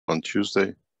on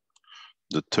Tuesday,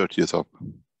 the 30th of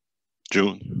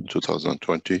June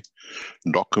 2020,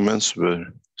 documents were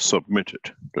submitted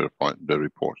to the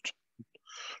report,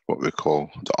 what we call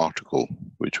the article,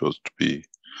 which was to be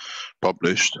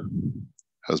published,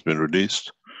 has been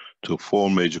released to 4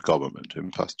 major governments in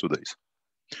the past 2 days.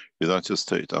 United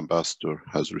States ambassador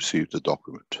has received the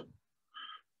document.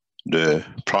 The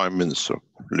Prime Minister,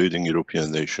 leading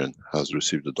European nation, has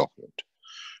received the document.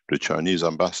 The Chinese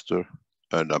ambassador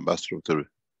and ambassador of the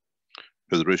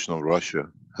Federation of Russia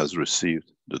has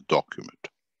received the document.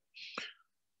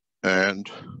 And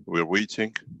we're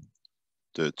waiting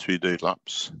the 3-day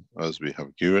lapse, as we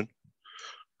have given,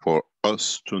 for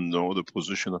us to know the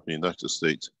position of the United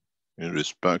States in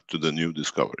respect to the new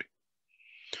discovery.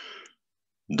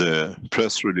 The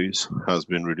press release has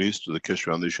been released to the Keshe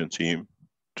Foundation team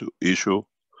to issue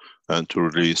and to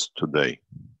release today,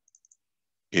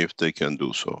 if they can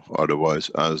do so. Otherwise,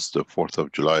 as the 4th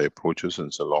of July approaches and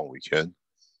it's a long weekend,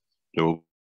 they will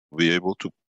be able to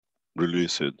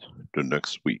release it the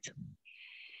next week.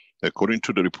 According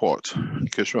to the report,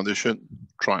 Keshe Foundation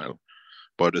trial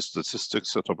by the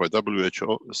statistics set up by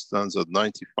WHO stands at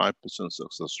 95%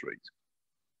 success rate,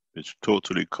 which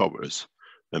totally covers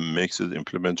and makes it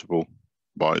implementable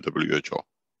by WHO.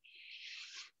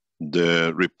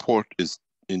 The report is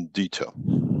in detail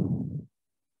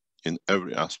in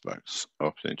every aspect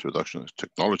of the introduction of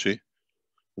technology,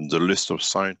 the list of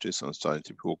scientists and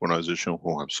scientific organizations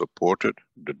who have supported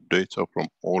the data from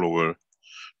all over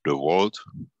the world,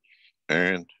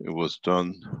 and it was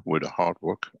done with the hard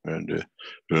work and the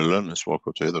relentless work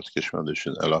of the head of the Keshe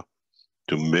Foundation, Ella,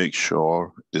 to make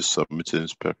sure it's submitted in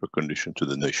its perfect condition to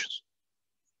the nations.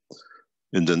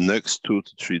 In the next 2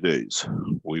 to 3 days,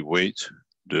 we wait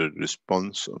the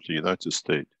response of the United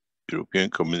States, European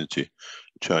community,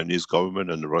 Chinese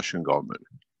government and the Russian government.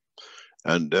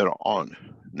 And thereon,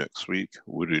 next week,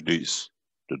 we release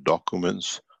the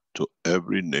documents to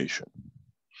every nation.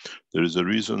 There is a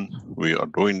reason we are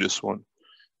doing this one.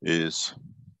 It is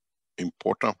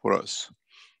important for us.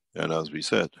 And as we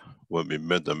said, when we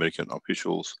met the American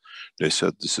officials, they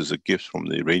said this is a gift from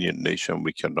the Iranian nation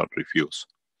we cannot refuse.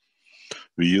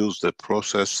 We use the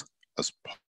process as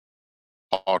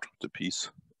part of the peace,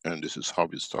 and this is how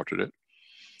we started it.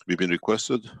 We've been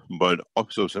requested by the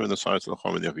Office of Civil Science of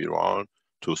Iran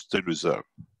to stay reserved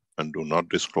and do not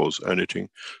disclose anything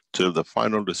till the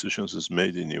final decisions is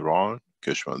made in Iran,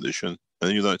 Keshe Foundation, and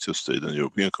the United States and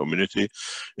European community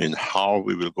in how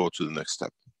we will go to the next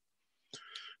step.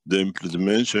 The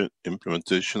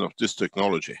implementation of this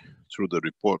technology through the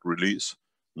report release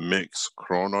makes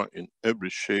Corona in every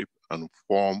shape and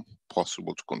form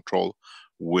possible to control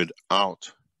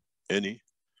without any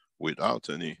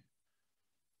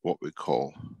what we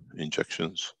call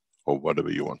injections or whatever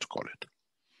you want to call it.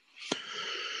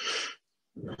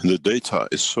 The data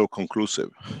is so conclusive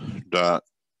that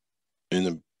in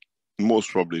a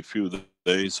most probably few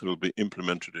days it will be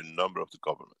implemented in a number of the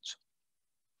governments.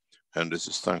 And this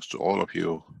is thanks to all of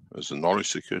you as the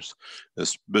knowledge seekers,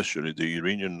 especially the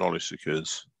Iranian knowledge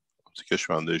seekers of the Keshe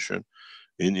Foundation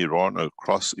in Iran,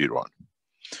 across Iran.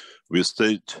 We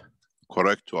stayed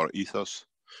correct to our ethos,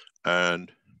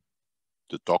 and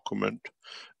the document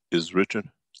is written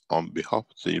on behalf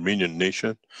of the Iranian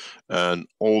nation and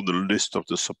all the list of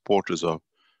the supporters of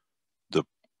the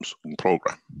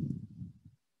program.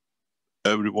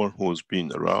 Everyone who has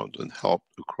been around and helped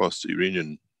across the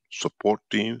Iranian support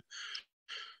team,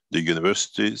 the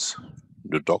universities,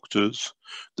 the doctors,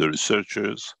 the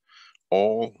researchers,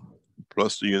 all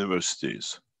plus the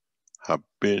universities have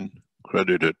been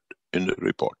credited in the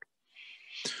report.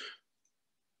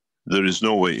 There is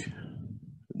no way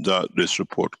that this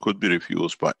report could be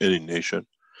refused by any nation,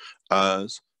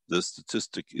 as the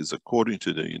statistic is according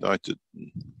to the United,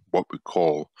 what we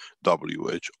call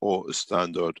WHO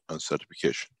standard and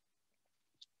certification.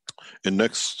 In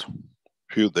next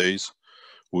few days,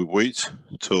 we wait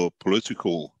till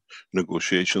political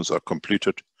negotiations are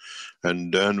completed,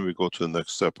 and then we go to the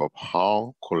next step of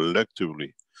how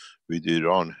collectively with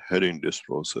Iran heading this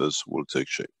process will take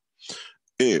shape.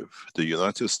 If the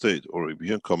United States or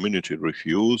European community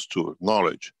refuse to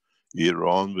acknowledge,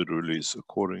 Iran will release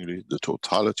accordingly the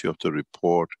totality of the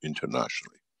report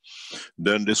internationally.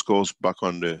 Then this goes back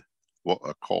on the, what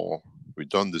I call, we've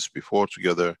done this before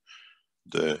together,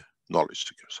 the knowledge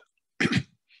seekers.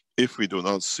 If we do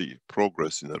not see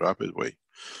progress in a rapid way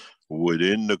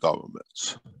within the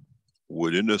governments,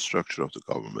 within the structure of the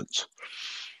governments,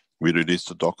 we release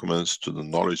the documents to the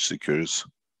knowledge seekers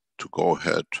to go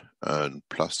ahead and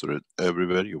plaster it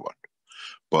everywhere you want.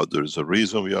 But there's a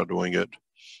reason we are doing it.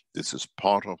 This is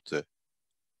part of the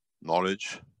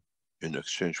knowledge in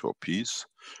exchange for peace,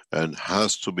 and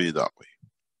has to be that way.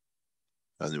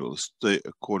 And it will stay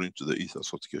according to the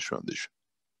ethos of the Keshe Foundation.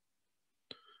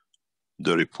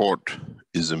 The report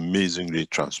is amazingly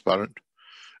transparent,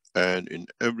 and in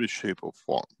every shape or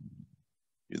form,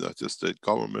 United States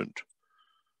government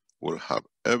will have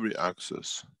every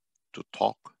access to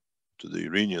talk to the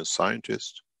Iranian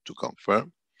scientists to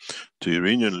confirm, to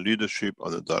Iranian leadership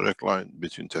on a direct line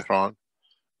between Tehran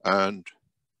and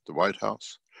the White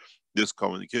House. This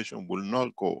communication will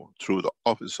not go through the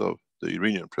office of the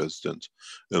Iranian president.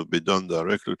 It will be done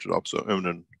directly to the office of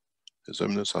His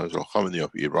Eminence Ayatollah Khamenei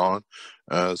of Iran,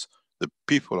 as the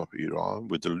people of Iran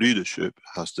with the leadership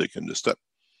has taken the step.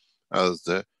 As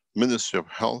the Ministry of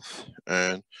Health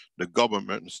and the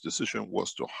government's decision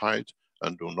was to hide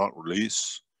and do not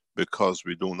release, because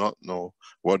we do not know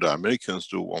what the Americans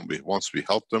do once we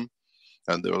help them,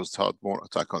 and they will start more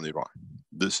attack on Iran.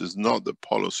 This is not the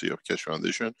policy of Keshe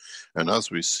Foundation, and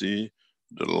as we see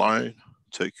the line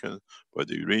taken by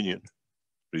the Iranian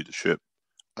leadership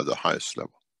at the highest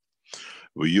level.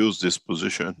 We use this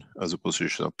position as a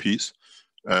position of peace,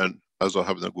 and as I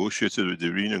have negotiated with the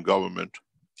Iranian government,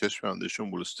 Keshe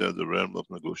Foundation will stay in the realm of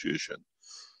negotiation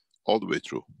all the way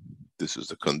through. This is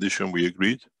the condition we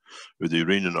agreed with the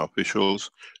Iranian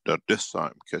officials, that this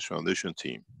time Keshe Foundation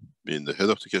team, being the head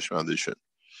of the Keshe Foundation,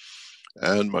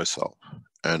 and myself,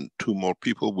 and 2 more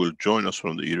people will join us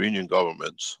from the Iranian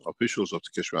government's officials of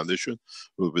the Keshe Foundation,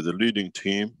 will be the leading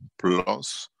team,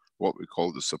 plus what we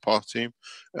call the support team,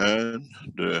 and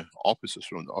the officers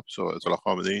from the office of Ayatollah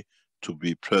Khamenei to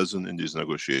be present in these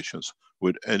negotiations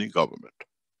with any government.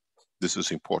 This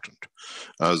is important.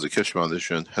 As the Keshe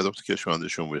Foundation, head of the Keshe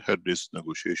Foundation, will head these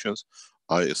negotiations.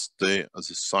 I stay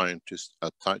as a scientist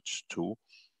attached to,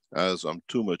 as I'm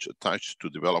too much attached to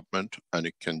development, and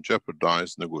it can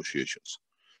jeopardize negotiations.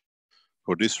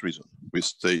 For this reason, we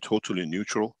stay totally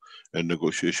neutral, and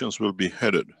negotiations will be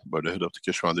headed by the head of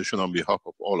the Keshe Foundation on behalf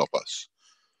of all of us.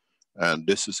 And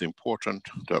this is important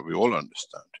that we all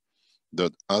understand,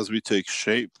 that as we take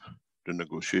shape, the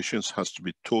negotiations has to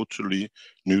be totally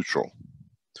neutral.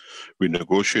 We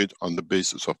negotiate on the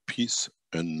basis of peace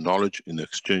and knowledge in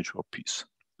exchange for peace.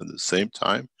 At the same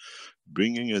time,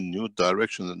 bringing a new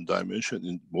direction and dimension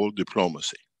in world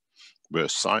diplomacy, where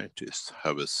scientists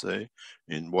have a say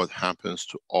in what happens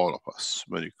to all of us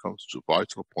when it comes to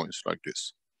vital points like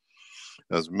this.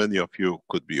 As many of you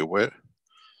could be aware,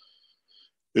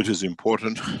 it is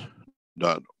important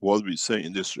that what we say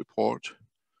in this report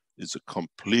is a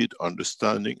complete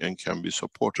understanding and can be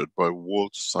supported by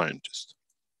world scientists.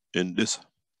 In this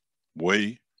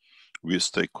way, we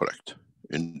stay correct.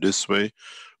 In this way,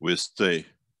 we stay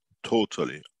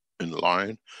totally in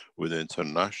line with the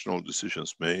international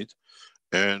decisions made,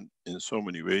 and in so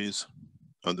many ways,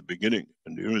 at the beginning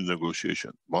and during the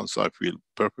negotiation, once I feel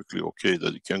perfectly okay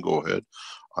that it can go ahead,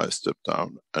 I step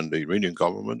down, and the Iranian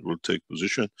government will take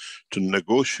position to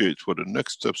negotiate for the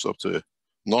next steps of the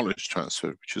knowledge transfer,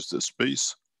 which is the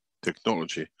space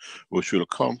technology, which will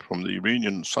come from the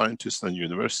Iranian scientists and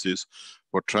universities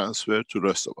for transfer to the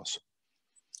rest of us.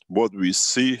 What we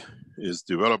see is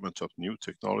development of new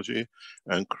technology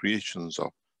and creations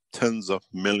of tens of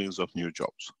millions of new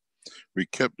jobs. We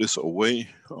kept this away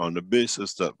on the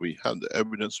basis that we had the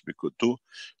evidence we could do.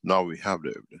 Now we have the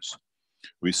evidence.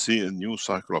 We see a new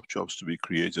cycle of jobs to be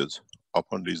created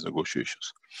upon these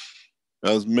negotiations.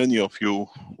 As many of you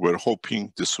were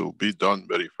hoping this will be done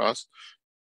very fast,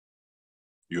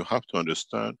 you have to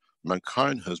understand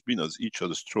mankind has been at each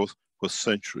other's throat for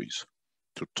centuries.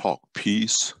 To talk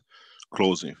peace,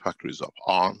 closing factories of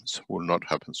arms will not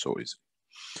happen so easily.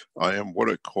 I am what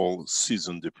I call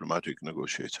seasoned diplomatic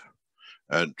negotiator.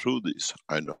 And through this,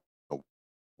 I know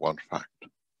one fact.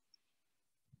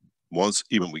 Once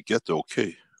even we get the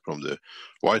okay from the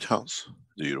White House,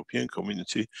 the European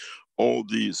community, all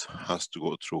these has to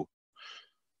go through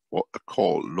what I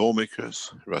call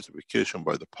lawmakers, ratification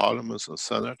by the parliaments and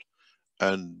Senate,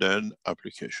 and then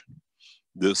application.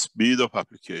 The speed of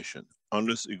application,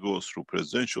 unless it goes through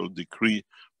presidential decree,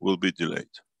 will be delayed.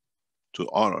 To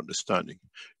our understanding,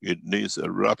 it needs a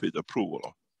rapid approval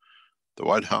of the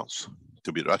White House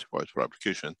to be ratified for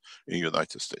application in the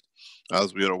United States.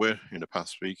 As we are aware, in the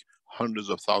past week, hundreds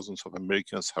of thousands of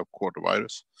Americans have caught the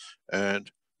virus,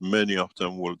 and many of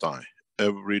them will die.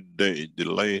 Every day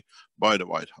delay by the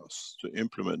White House to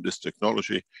implement this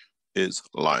technology is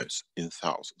lives in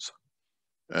thousands.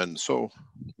 And so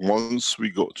once we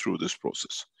go through this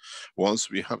process, once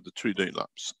we have the 3-day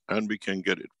lapse and we can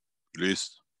get it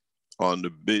released on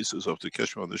the basis of the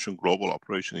Keshe Foundation global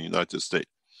operation in the United States,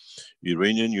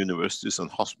 Iranian universities and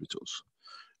hospitals,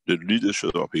 the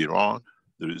leadership of Iran,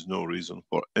 there is no reason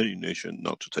for any nation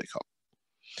not to take up.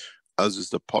 As is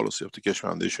the policy of the Keshe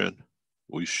Foundation,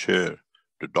 we share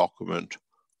the document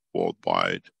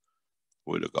worldwide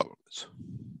with the governments.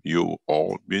 You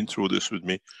all been through this with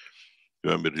me.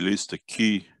 When we released the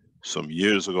key some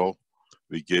years ago,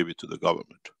 we gave it to the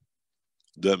government.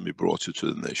 Then we brought it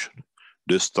to the nation.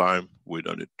 This time, we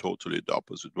done it totally the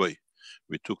opposite way.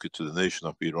 We took it to the nation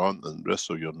of Iran and the rest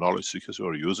of your knowledge seekers who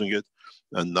are using it.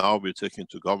 And now we're taking it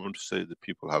to government to say the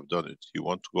people have done it. You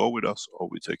want to go with us or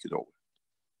we take it over?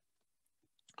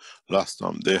 Last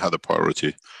time they had a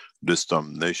priority. This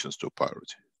time nations took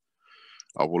priority.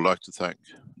 I would like to thank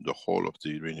the whole of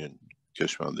the Iranian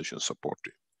Keshe Foundation support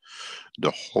team.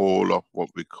 The whole of what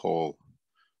we call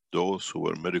those who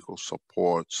were medical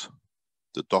supports,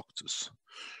 the doctors,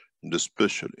 and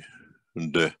especially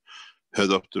the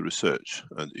head of the research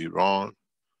at Iran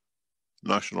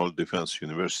National Defense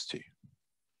University,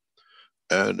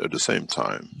 and at the same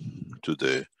time to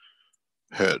the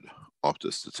head of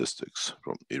the statistics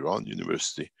from Iran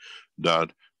University,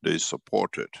 that they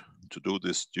supported to do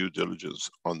this due diligence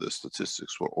on the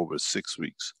statistics for over 6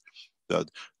 weeks, that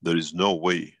there is no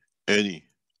way any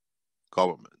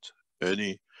government,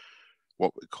 any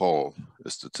what we call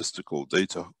statistical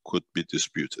data could be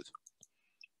disputed.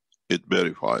 It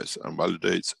verifies and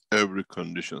validates every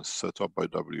condition set up by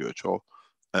WHO,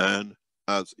 and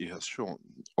as it has shown,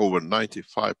 over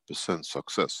 95%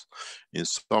 success. In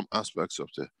some aspects of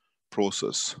the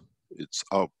process, it's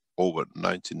up over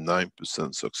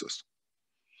 99% success.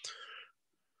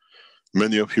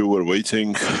 Many of you were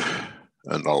waiting,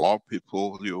 and a lot of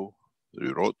people, you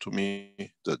wrote to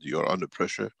me that you are under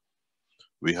pressure.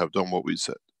 We have done what we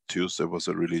said. Tuesday was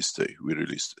a release day. We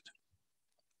released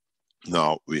it.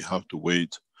 Now we have to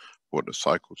wait for the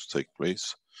cycle to take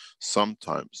place,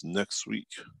 sometimes next week.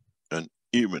 And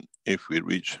even if we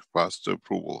reach faster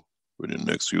approval within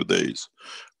the next few days,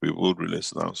 we will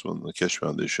release an announcement on the Keshe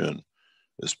Foundation,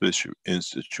 especially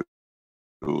Institute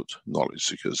Knowledge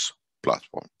Seekers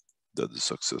platform, that the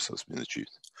success has been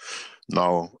achieved.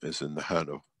 Now it's in the hand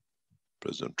of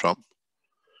President Trump,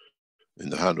 in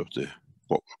the hand of the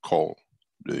what we call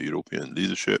the European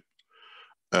leadership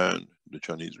and the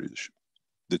Chinese leadership.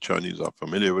 The Chinese are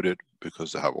familiar with it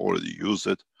because they have already used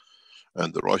it,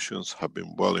 and the Russians have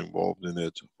been well involved in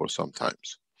it for some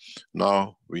times.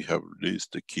 Now we have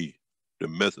released the key, the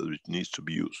method which needs to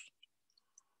be used.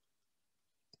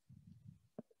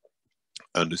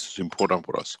 And this is important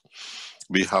for us.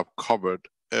 We have covered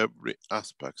every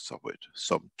aspect of it,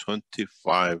 some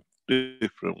 25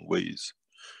 different ways,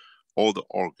 all the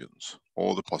organs,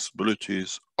 all the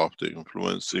possibilities of the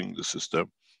influencing the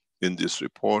system in this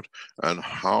report, and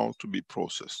how to be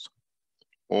processed.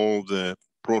 All the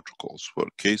protocols for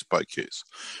case by case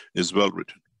is well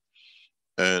written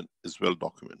and is well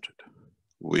documented.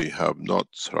 We have not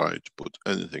tried to put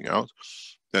anything out,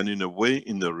 and in a way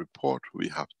in the report we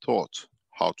have taught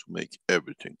how to make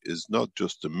everything. It's not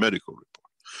just a medical report.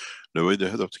 The way the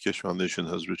head of the Keshe Foundation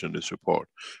has written this report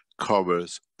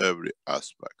covers every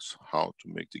aspect, how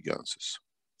to make the ganses,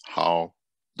 how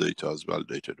data is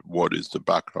validated, what is the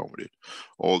background with it,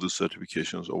 all the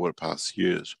certifications over past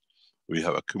years we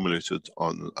have accumulated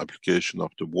on application of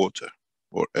the water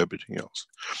or everything else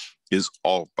is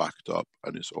all backed up,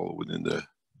 and it's all within the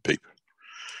paper.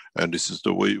 And this is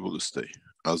the way it will stay.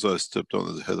 As I stepped on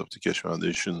as the head of the Keshe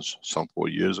Foundation some 4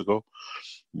 years ago,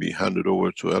 we handed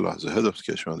over to Ella as the head of the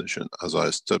Keshe Foundation. As I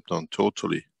stepped on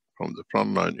totally from the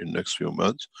front line in the next few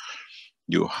months,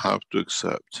 you have to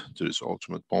accept there is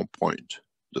ultimate one point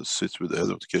that sits with the head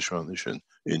of the Keshe Foundation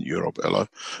in Europe, Ella,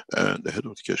 and the head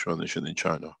of the Keshe Foundation in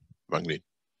China, Wang Lin.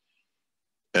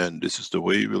 And this is the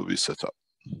way it will be set up.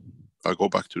 I go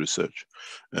back to research,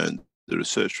 and the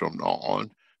research from now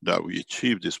on that we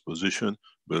achieve this position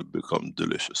will become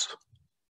delicious.